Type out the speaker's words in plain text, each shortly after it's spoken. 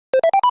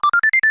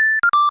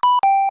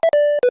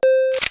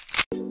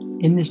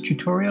In this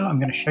tutorial, I'm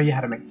going to show you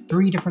how to make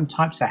 3 different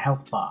types of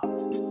health bar.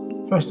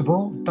 First of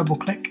all, double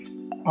click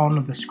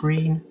on the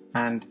screen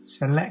and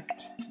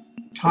select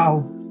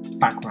tile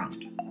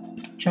background.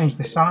 Change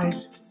the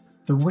size.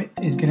 The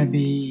width is going to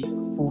be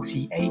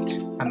 48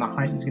 and the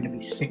height is going to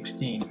be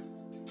 16.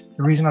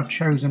 The reason I've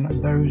chosen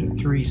those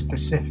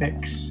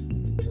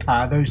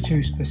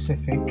two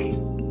specific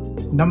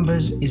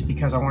numbers is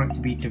because I want it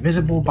to be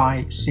divisible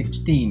by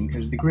 16,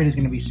 because the grid is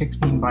going to be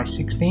 16 by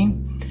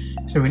 16.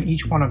 So in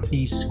each one of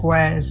these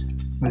squares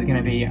there's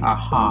going to be a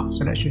heart.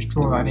 So let's just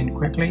draw that in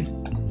quickly.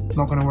 I'm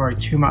not going to worry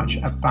too much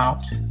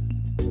about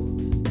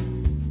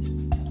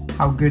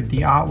how good the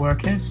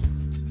artwork is.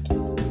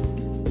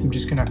 I'm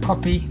just going to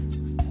copy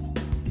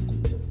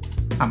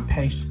and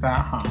paste that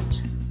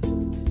heart.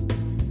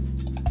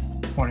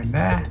 One in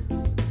there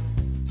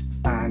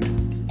and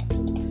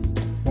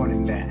one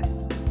in there.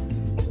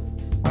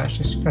 Let's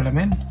just fill them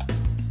in.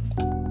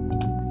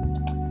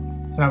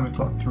 So now we've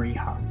got 3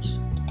 hearts.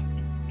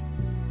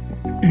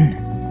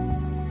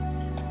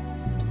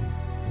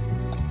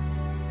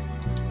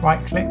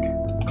 Right click,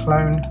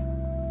 clone,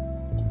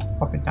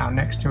 pop it down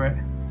next to it,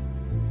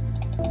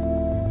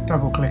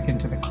 double click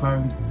into the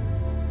clone,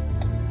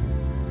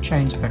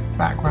 change the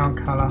background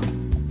color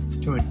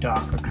to a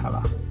darker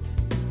color.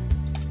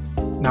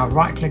 Now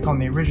right click on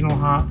the original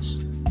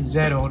hearts,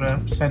 Z order,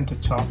 center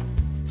top,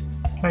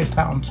 place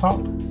that on top,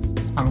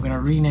 and we're going to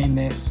rename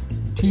this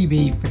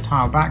TB for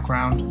tile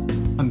background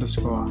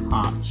underscore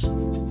hearts.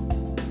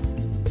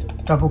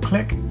 Double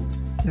click,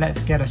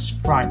 let's get a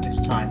sprite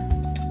this time.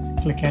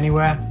 Click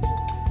anywhere,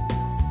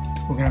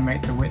 we're going to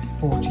make the width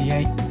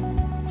 48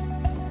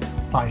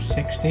 by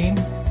 16.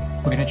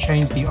 We're going to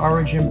change the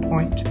origin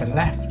point to the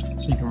left,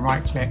 so you can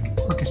right click,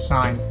 quick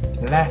assign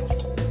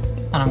left,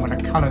 and I'm going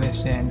to color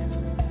this in.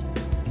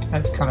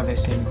 Let's color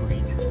this in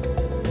green.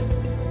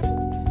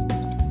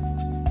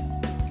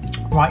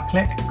 Right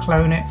click,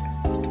 clone it,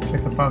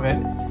 click above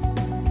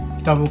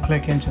it, double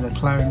click into the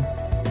clone,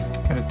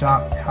 get a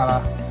dark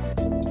color,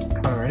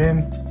 color it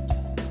in,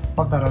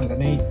 pop that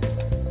underneath,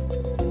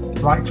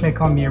 right click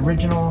on the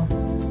original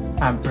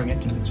and bring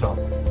it to the top.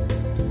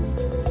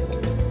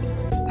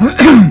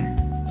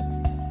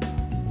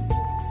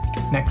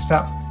 Next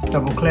up,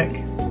 double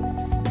click,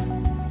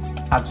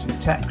 add some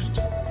text,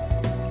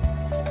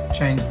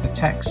 change the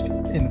text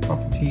in the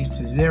properties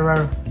to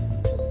 0,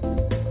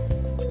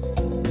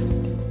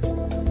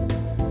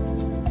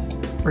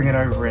 bring it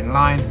over in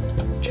line,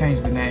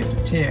 change the name to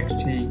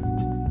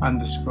txt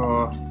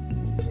underscore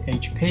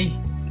HP.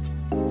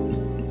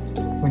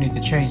 We need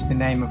to change the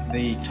name of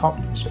the top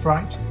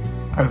sprite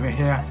over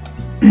here,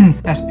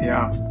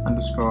 SPR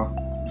underscore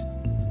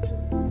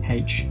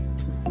H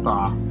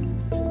bar.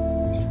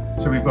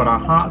 So we've got our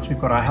hearts,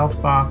 we've got our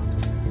health bar,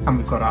 and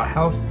we've got our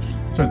health.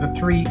 So the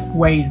 3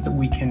 ways that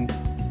we can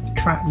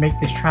make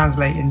this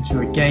translate into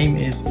a game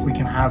is we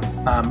can have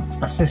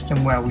a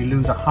system where we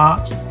lose a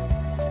heart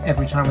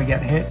every time we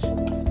get hit.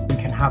 We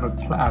can have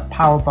a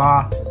power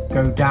bar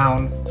go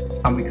down,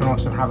 and we can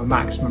also have a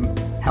maximum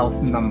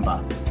health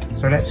number.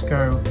 So let's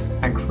go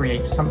and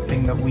create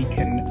something that we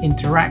can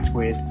interact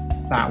with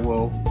that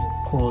will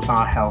cause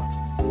our health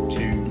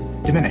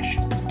to diminish.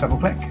 Double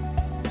click,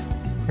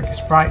 click a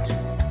sprite,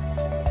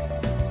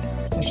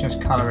 let's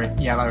just color it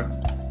yellow,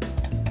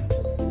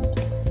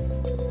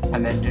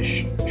 and then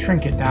just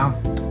shrink it down.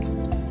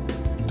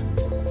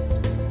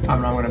 And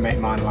I'm going to make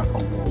mine like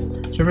a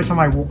wall. So every time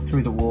I walk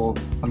through the wall,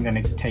 I'm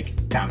going to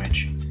take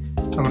damage.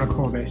 So I'm going to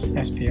call this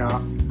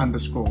SPR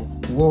underscore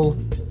wall.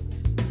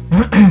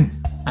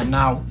 And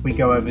now we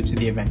go over to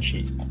the event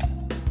sheet.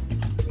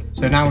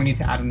 So now we need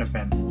to add an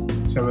event.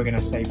 So we're going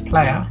to say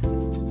player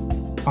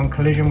on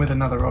collision with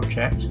another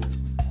object,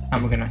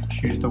 and we're going to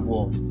choose the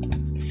wall.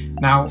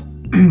 Now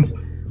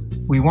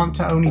we want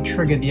to only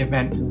trigger the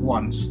event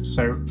once.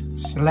 So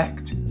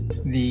select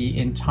the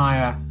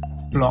entire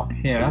block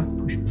here,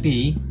 push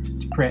B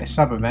to create a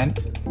sub event,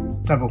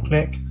 double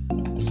click,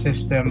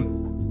 system,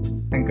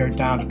 and go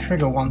down to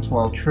trigger once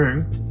while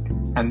true.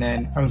 And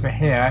then over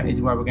here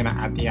is where we're going to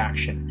add the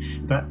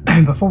action. But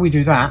before we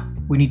do that,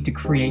 we need to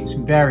create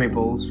some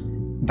variables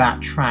that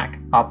track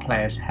our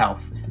player's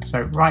health. So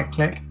right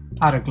click,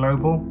 add a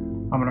global.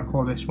 I'm going to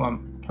call this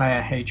one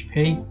player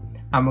HP,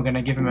 and we're going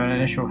to give him an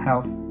initial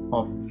health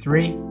of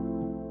 3.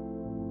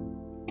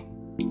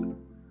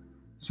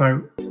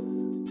 So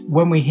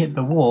when we hit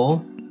the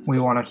wall, we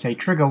want to say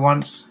trigger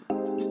once,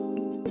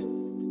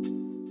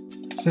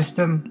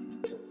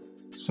 system,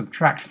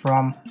 subtract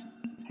from,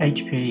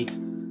 HP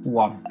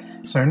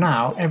 1. So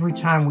now every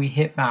time we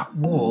hit that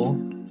wall,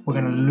 we're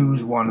going to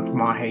lose 1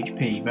 from our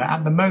HP. But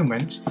at the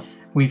moment,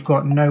 we've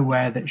got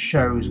nowhere that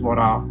shows what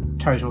our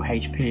total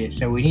HP is.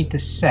 So we need to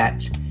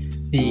set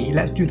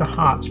let's do the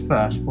hearts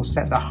first. We'll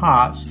set the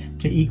hearts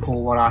to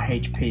equal what our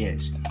HP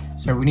is.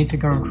 So we need to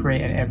go and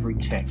create an every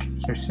tick.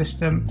 So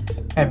system,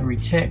 every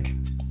tick.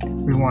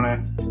 We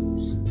want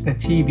the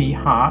TB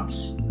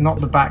hearts, not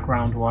the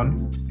background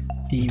one,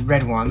 the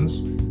red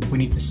ones. We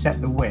need to set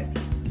the width.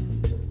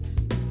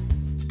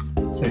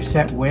 So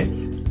set width,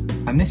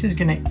 and this is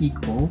going to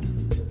equal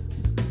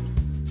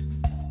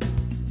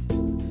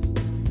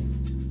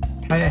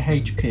player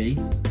HP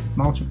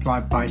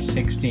multiplied by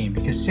 16,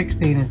 because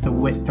 16 is the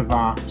width of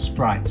our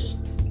sprites.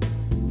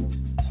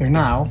 So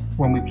now,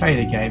 when we play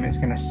the game, it's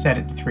going to set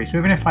it to 3. So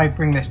even if I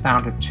bring this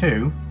down to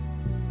 2,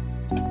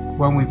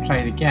 when we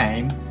play the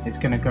game, it's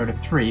going to go to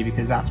 3,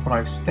 because that's what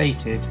I've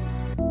stated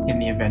in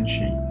the event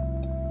sheet.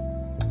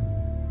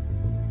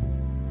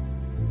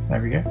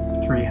 There we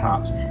go, 3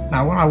 hearts.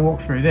 Now when I walk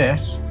through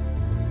this,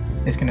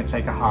 it's going to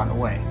take a heart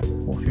away.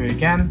 Walk through it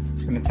again,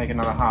 it's going to take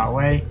another heart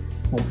away.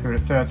 Walk through it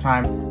a third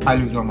time, I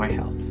lose all my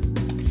health.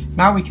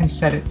 Now we can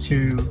set it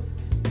to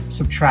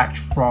subtract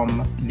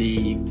from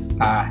the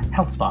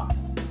health bar.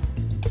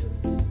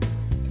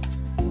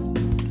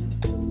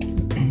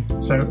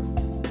 So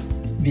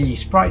the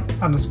sprite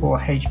underscore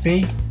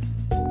HB,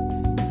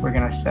 we're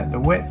going to set the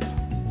width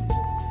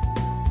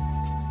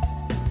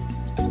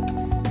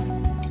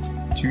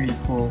to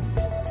equal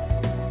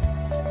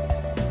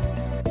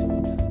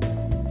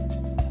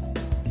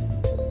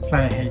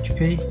player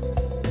HP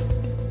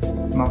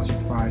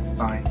multiplied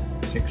by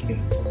 60.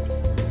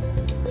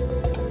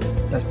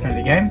 Let's play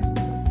the game.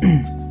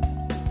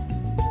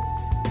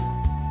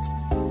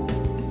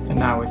 And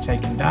now we're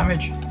taking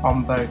damage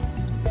on both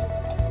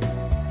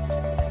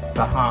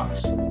the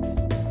hearts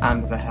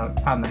and the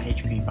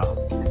HP bar.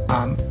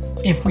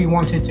 If we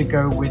wanted to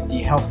go with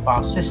the health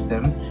bar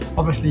system,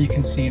 obviously you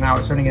can see now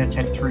it's only going to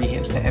take 3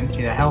 hits to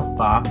empty the health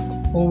bar.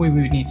 All we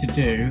would need to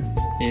do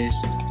is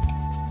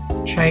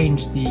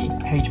change the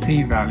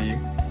HP value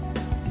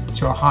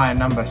to a higher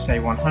number, say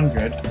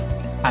 100,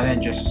 and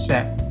then just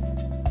set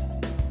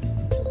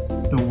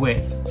the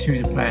width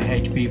to the player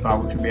HP bar,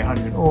 which would be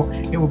 100. Or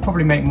it would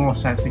probably make more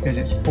sense, because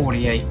it's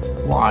 48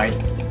 wide,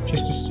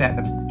 just to set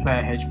the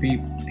player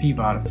HP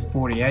bar to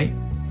 48,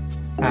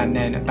 and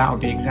then that would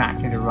be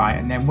exactly the right.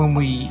 And then when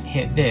we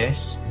hit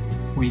this,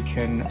 we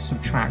can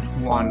subtract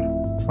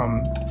 1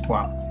 from,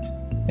 well,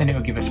 then it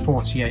will give us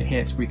 48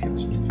 hits. We could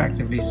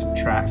effectively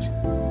subtract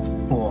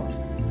 4,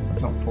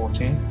 not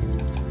 14,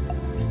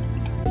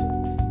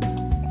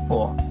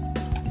 4.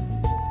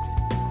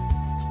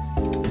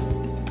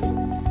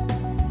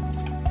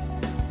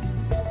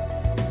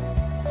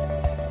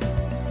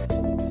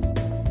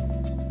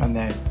 And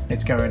then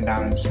it's going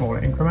down in smaller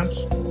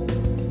increments.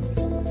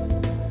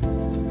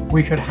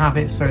 We could have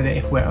it so that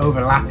if we're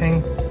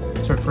overlapping,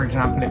 so for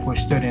example if we're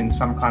stood in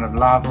some kind of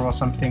lava or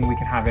something, we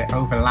could have it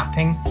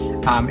overlapping,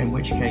 in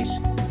which case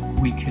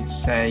we could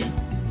say,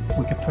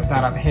 we could put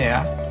that up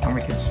here and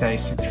we could say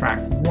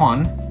subtract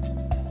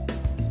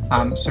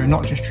 1. So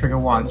not just trigger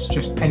once,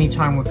 just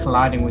anytime we're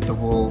colliding with the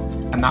wall,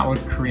 and that would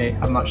create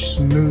a much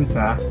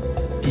smoother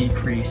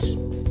decrease.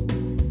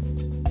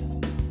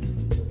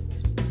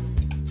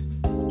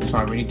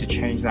 Sorry, we need to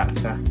change that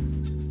to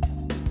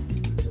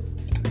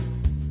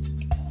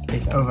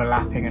is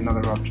overlapping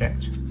another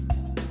object.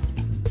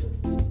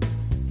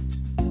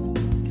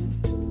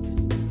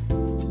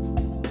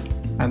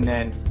 And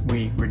then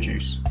we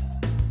reduce.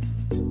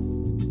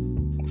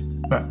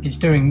 But it's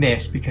doing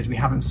this because we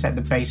haven't set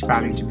the base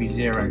value to be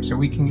 0. So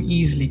we can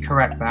easily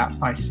correct that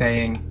by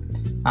saying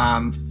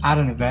add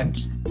an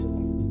event,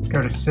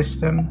 go to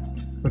system,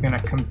 we're going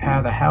to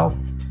compare the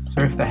health.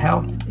 So if the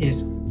health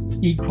is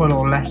equal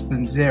or less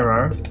than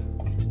 0,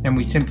 then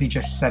we simply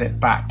just set it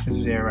back to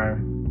 0.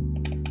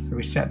 So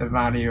we set the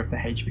value of the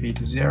HP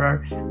to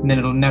 0, and then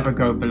it'll never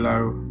go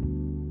below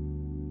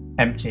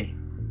empty.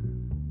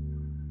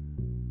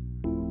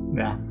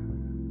 There.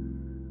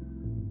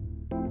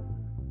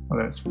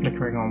 Although it's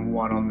flickering on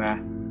 1 on there.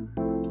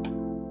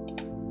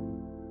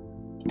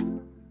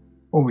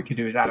 All we could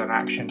do is add an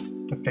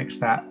action to fix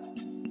that.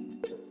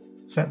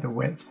 Set the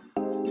width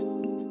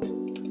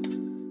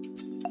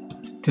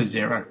to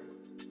 0.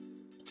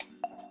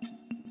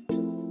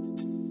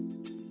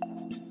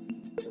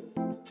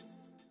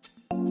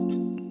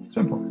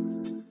 Simple.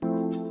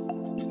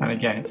 And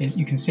again,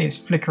 you can see it's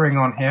flickering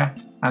on here,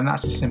 and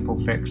that's a simple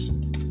fix.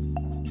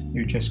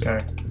 You just go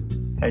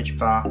H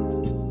bar,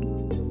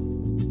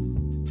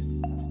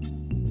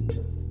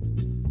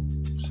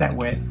 set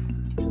width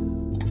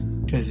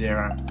to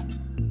 0.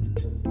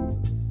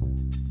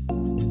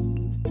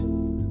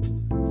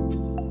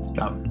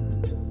 Done.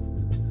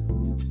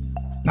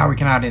 Now we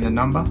can add in a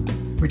number,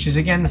 which is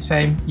again the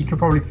same. You could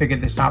probably figure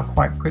this out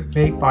quite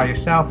quickly by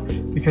yourself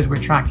because we're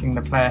tracking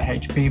the player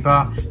HP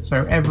bar.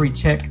 So every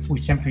tick we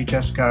simply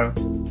just go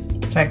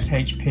text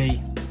HP,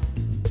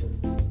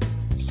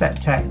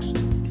 set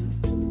text,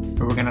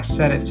 but we're going to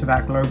set it to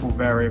that global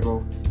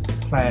variable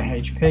player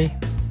HP,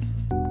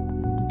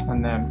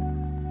 and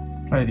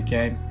then play the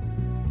game.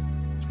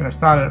 It's going to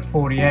start at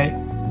 48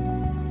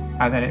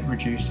 and then it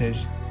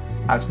reduces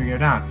as we go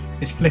down.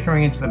 It's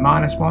flickering into the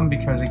 -1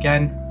 because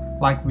again,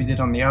 like we did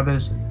on the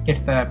others,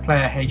 if the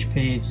player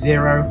HP is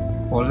 0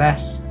 or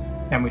less,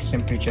 then we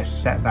simply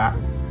just set that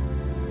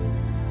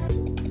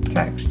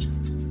text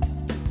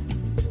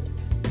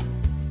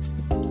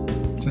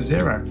to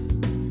 0.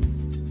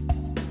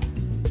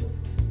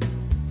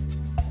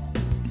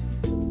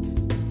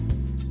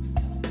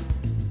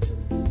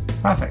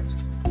 Perfect.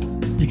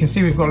 You can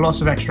see we've got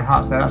lots of extra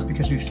hearts there. That's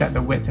because we've set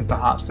the width of the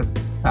hearts to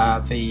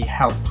the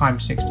health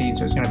times 16,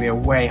 so it's going to be a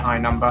way high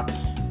number.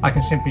 I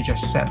can simply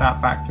just set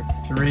that back to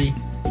 3.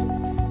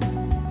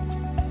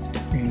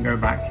 We can go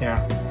back here.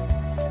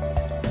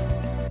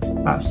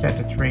 That's set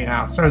to 3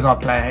 now. So is our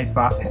player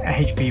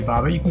HP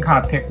bar, but you can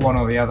kind of pick one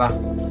or the other.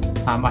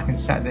 I can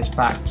set this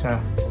back to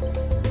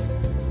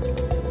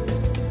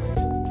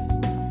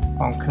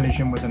on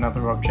collision with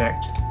another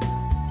object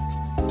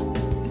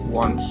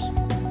once.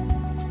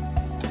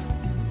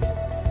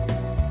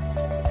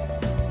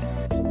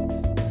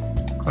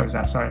 Close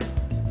that, sorry.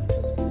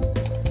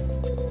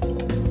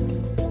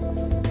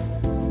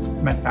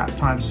 Make that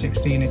times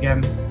 16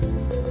 again.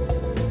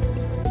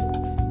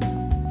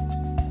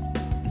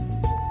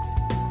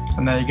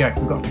 And there you go.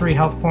 We've got 3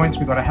 health points,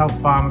 we've got a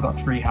health bar, and we've got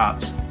 3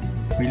 hearts.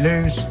 We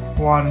lose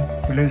one,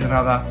 we lose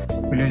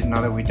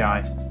another, we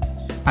die.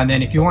 And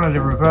then if you wanted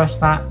to reverse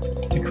that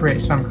to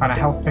create some kind of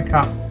health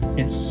pickup,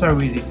 it's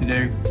so easy to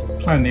do.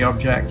 Clone the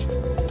object.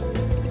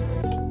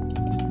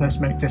 Let's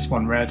make this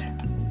one red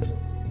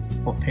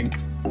or pink.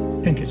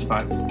 Pink is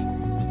fine.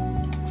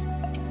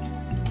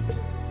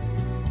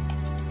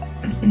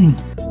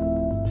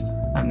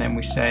 And then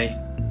we say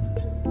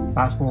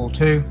that's wall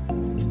 2.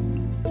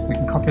 We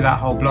can copy that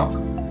whole block,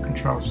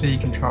 Control C,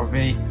 Control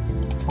V,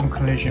 on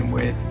collision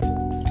with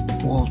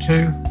wall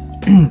 2,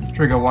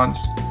 trigger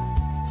once,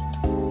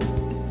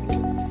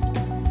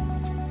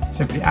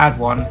 simply add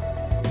 1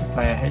 to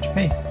player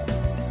HP,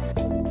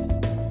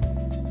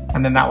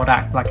 and then that would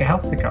act like a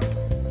health pickup.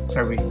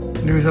 So we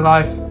lose a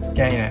life,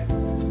 gain it,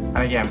 and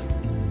again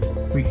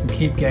we can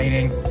keep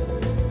gaining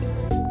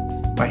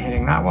by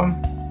hitting that one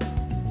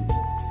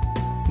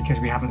because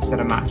we haven't set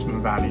a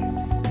maximum value.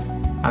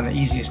 And the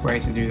easiest way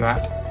to do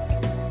that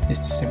is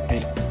to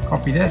simply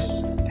copy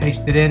this,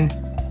 paste it in,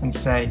 and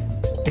say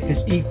if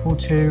it's equal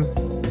to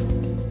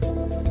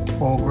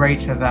or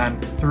greater than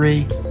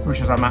 3, which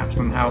is our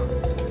maximum health,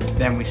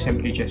 then we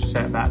simply just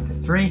set that to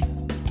 3,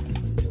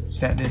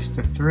 set this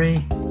to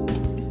 3,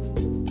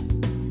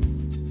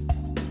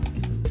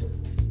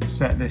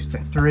 set this to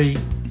 3,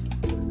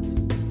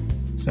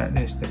 set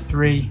this to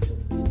 3.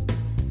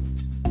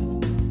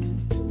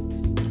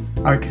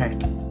 Okay,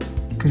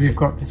 because we've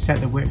got to set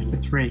the width to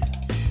 3.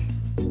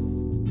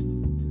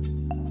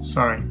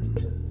 Sorry.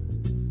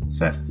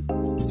 Set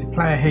to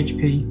player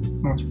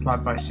HP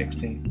multiplied by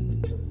 16.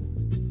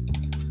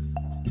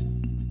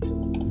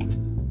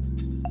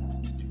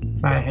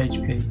 Player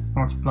HP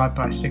multiplied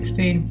by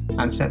 16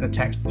 and set the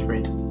text to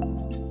 3.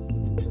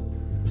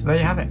 So there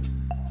you have it.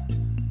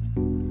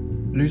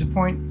 Lose a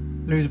point,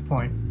 lose a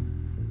point.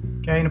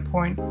 Gain a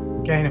point,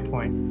 gain a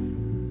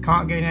point.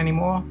 Can't gain any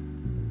more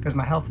because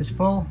my health is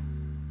full,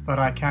 but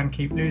I can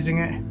keep losing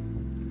it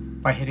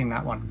by hitting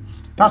that one.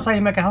 That's how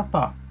you make a health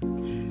bar.